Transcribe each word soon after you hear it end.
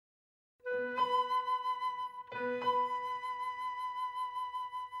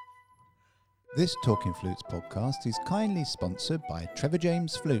This Talking Flutes podcast is kindly sponsored by Trevor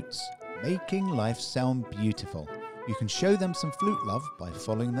James Flutes, making life sound beautiful. You can show them some flute love by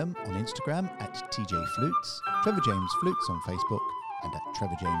following them on Instagram at TJ Flutes, Trevor James Flutes on Facebook, and at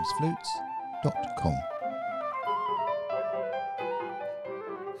trevorjamesflutes.com.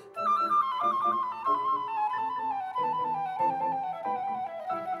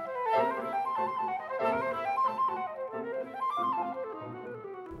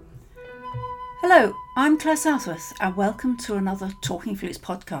 Hello, I'm Claire Southworth and welcome to another Talking Flutes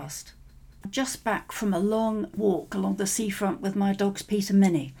podcast. I'm just back from a long walk along the seafront with my dogs Pete and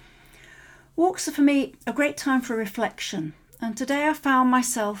Minnie. Walks are for me a great time for reflection, and today I found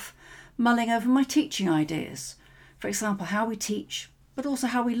myself mulling over my teaching ideas. For example, how we teach, but also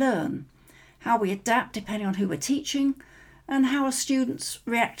how we learn, how we adapt depending on who we're teaching, and how are students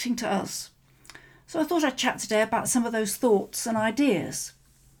reacting to us. So I thought I'd chat today about some of those thoughts and ideas.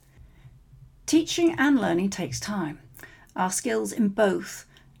 Teaching and learning takes time. Our skills in both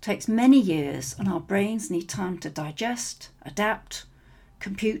takes many years, and our brains need time to digest, adapt,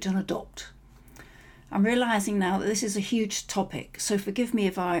 compute and adopt. I'm realising now that this is a huge topic, so forgive me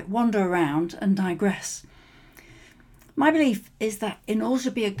if I wander around and digress. My belief is that in order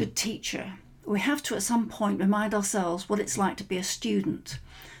to be a good teacher, we have to at some point remind ourselves what it's like to be a student.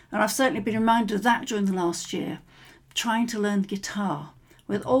 And I've certainly been reminded of that during the last year, trying to learn guitar,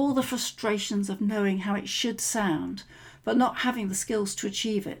 with all the frustrations of knowing how it should sound, but not having the skills to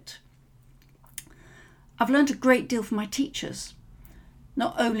achieve it. I've learned a great deal from my teachers,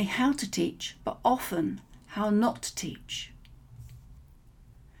 not only how to teach, but often how not to teach.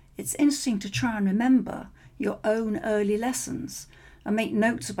 It's interesting to try and remember your own early lessons and make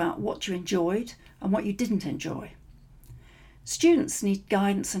notes about what you enjoyed and what you didn't enjoy. Students need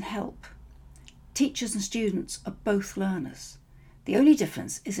guidance and help. Teachers and students are both learners. The only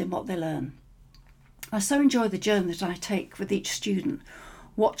difference is in what they learn. I so enjoy the journey that I take with each student,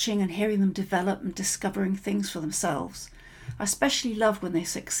 watching and hearing them develop and discovering things for themselves. I especially love when they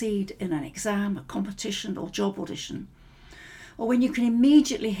succeed in an exam, a competition or job audition, or when you can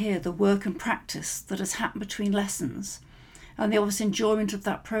immediately hear the work and practice that has happened between lessons and the obvious enjoyment of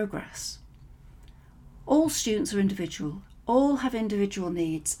that progress. All students are individual, all have individual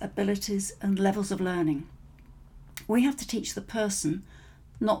needs, abilities and levels of learning. We have to teach the person,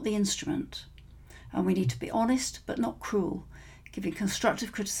 not the instrument. And we need to be honest but not cruel, giving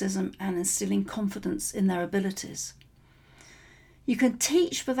constructive criticism and instilling confidence in their abilities. You can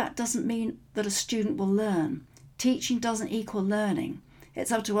teach, but that doesn't mean that a student will learn. Teaching doesn't equal learning.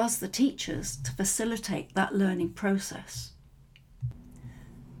 It's up to us, the teachers, to facilitate that learning process.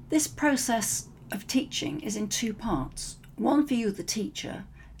 This process of teaching is in two parts, one for you, the teacher,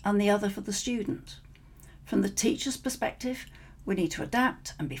 and the other for the student. From the teacher's perspective, we need to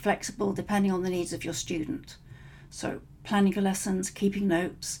adapt and be flexible depending on the needs of your student. So planning your lessons, keeping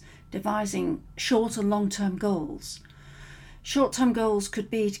notes, devising short and long-term goals. Short-term goals could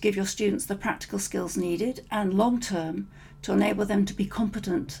be to give your students the practical skills needed, and long-term to enable them to be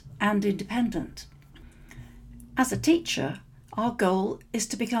competent and independent. As a teacher, our goal is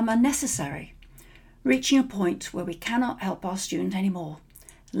to become unnecessary, reaching a point where we cannot help our student anymore,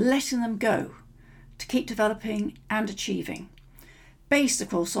 letting them go, to keep developing and achieving, based of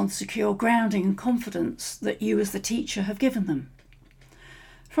course on the secure grounding and confidence that you as the teacher have given them.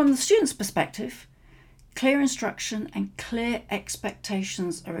 From the student's perspective, clear instruction and clear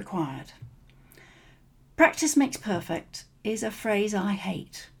expectations are required. Practice makes perfect is a phrase I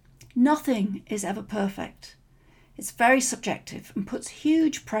hate. Nothing is ever perfect. It's very subjective and puts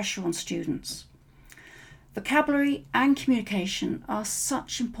huge pressure on students. Vocabulary and communication are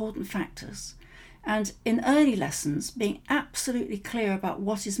such important factors, and in early lessons, being absolutely clear about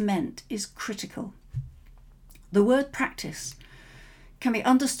what is meant is critical. The word practice can be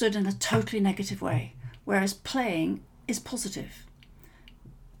understood in a totally negative way, whereas playing is positive.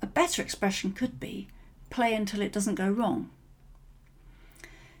 A better expression could be play until it doesn't go wrong.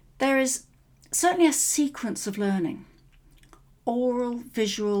 There is certainly a sequence of learning, oral,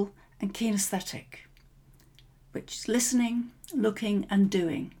 visual and kinesthetic, which is listening, looking and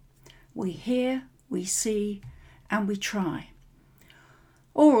doing. We hear, we see, and we try.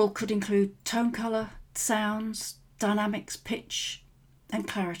 Oral could include tone colour, sounds, dynamics, pitch, and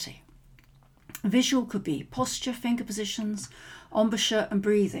clarity. Visual could be posture, finger positions, embouchure, and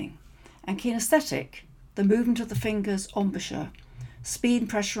breathing. And kinesthetic, the movement of the fingers, embouchure, speed and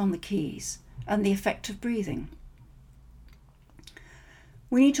pressure on the keys, and the effect of breathing.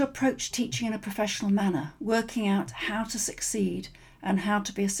 We need to approach teaching in a professional manner, working out how to succeed and how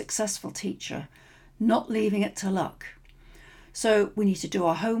to be a successful teacher, not leaving it to luck. So we need to do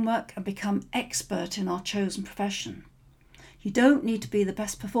our homework and become expert in our chosen profession. You don't need to be the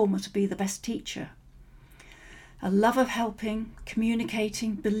best performer to be the best teacher. A love of helping,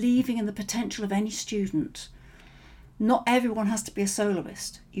 communicating, believing in the potential of any student. Not everyone has to be a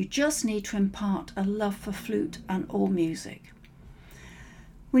soloist. You just need to impart a love for flute and all music.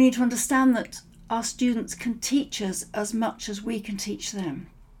 We need to understand that our students can teach us as much as we can teach them,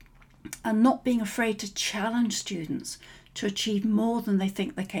 and not being afraid to challenge students to achieve more than they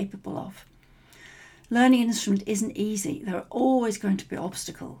think they're capable of. Learning an instrument isn't easy. There are always going to be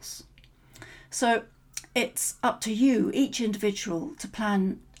obstacles. So it's up to you, each individual, to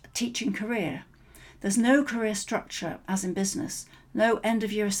plan a teaching career. There's no career structure as in business, no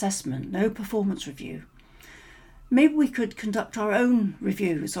end-of-year assessment, no performance review. Maybe we could conduct our own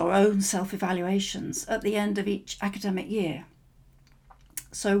reviews, our own self-evaluations at the end of each academic year.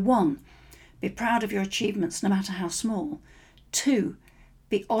 So 1, be proud of your achievements no matter how small. 2,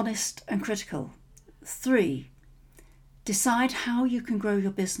 be honest and critical. 3, decide how you can grow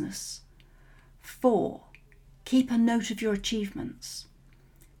your business. 4, keep a note of your achievements.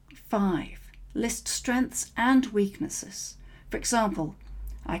 5, list strengths and weaknesses. For example,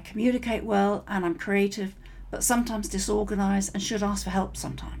 I communicate well and I'm creative, but sometimes disorganised and should ask for help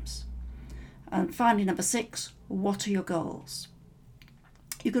sometimes. And finally, number 6, what are your goals?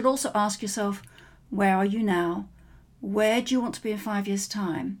 You could also ask yourself, where are you now? Where do you want to be in 5 years'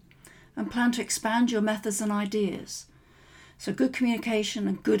 time? And plan to expand your methods and ideas. So good communication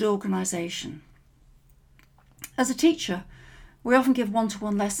and good organisation. As a teacher, we often give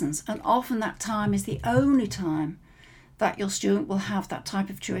one-to-one lessons, and often that time is the only time that your student will have that type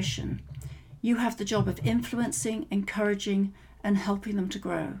of tuition. You have the job of influencing, encouraging, and helping them to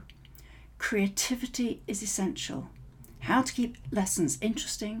grow. Creativity is essential. How to keep lessons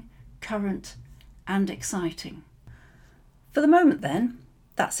interesting, current, and exciting. For the moment then,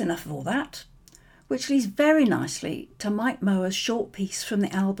 that's enough of all that, which leads very nicely to Mike Mower's short piece from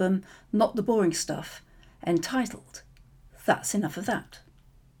the album Not the Boring Stuff, entitled That's Enough of That.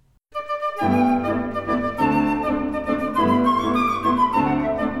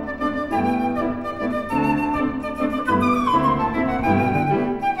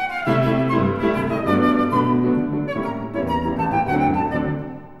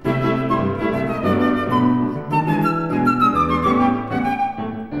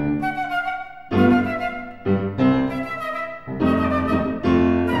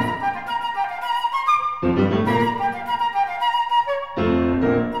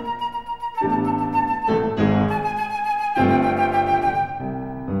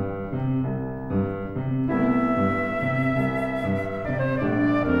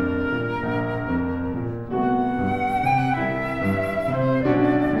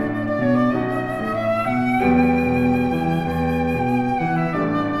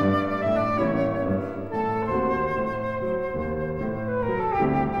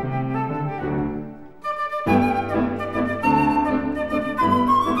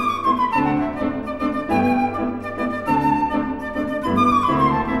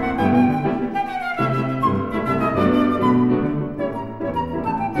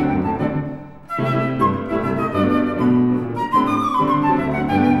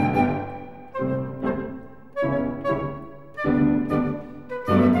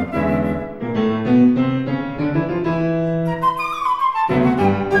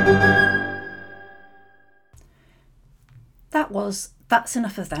 That's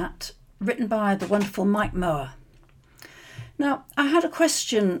Enough of That, written by the wonderful Mike Mower. Now, I had a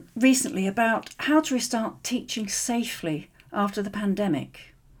question recently about how to restart teaching safely after the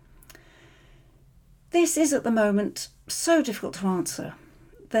pandemic. This is at the moment so difficult to answer.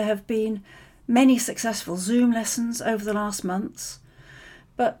 There have been many successful Zoom lessons over the last months,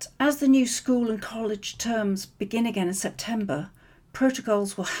 but as the new school and college terms begin again in September,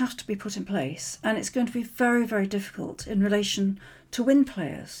 protocols will have to be put in place, and it's going to be very, very difficult in relation to WIN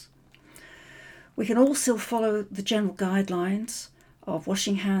players. We can all still follow the general guidelines of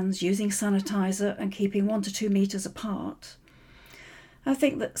washing hands, using sanitizer and keeping 1 to 2 metres apart. I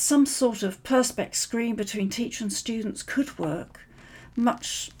think that some sort of perspex screen between teacher and students could work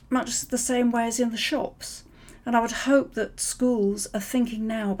much the same way as in the shops. And I would hope that schools are thinking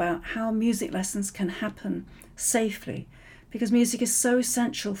now about how music lessons can happen safely, because music is so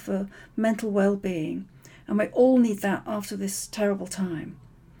essential for mental well-being, and we all need that after this terrible time.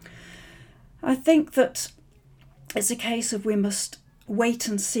 I think that it's a case of we must wait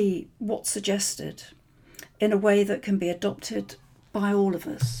and see what's suggested in a way that can be adopted by all of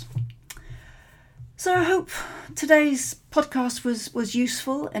us. So I hope today's podcast was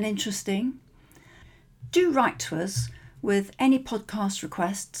useful and interesting. Do write to us with any podcast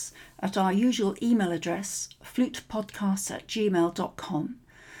requests at our usual email address, flutepodcasts@gmail.com,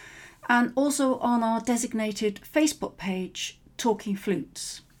 and also on our designated Facebook page, Talking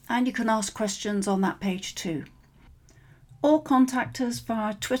Flutes, and you can ask questions on that page too. Or contact us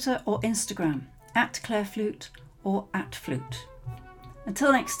via Twitter or Instagram, @ClaireFlute or @Flute.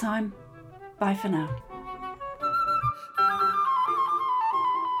 Until next time, bye for now.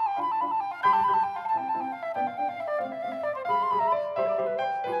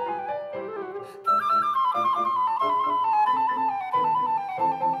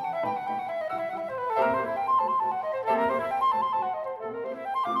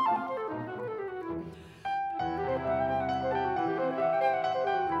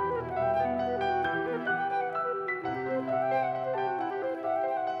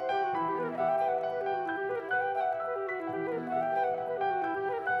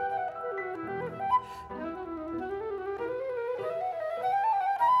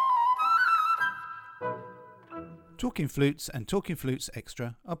 Talking Flutes and Talking Flutes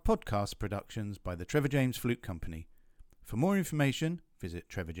Extra are podcast productions by the Trevor James Flute Company. For more information, visit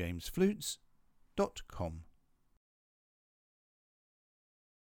trevorjamesflutes.com.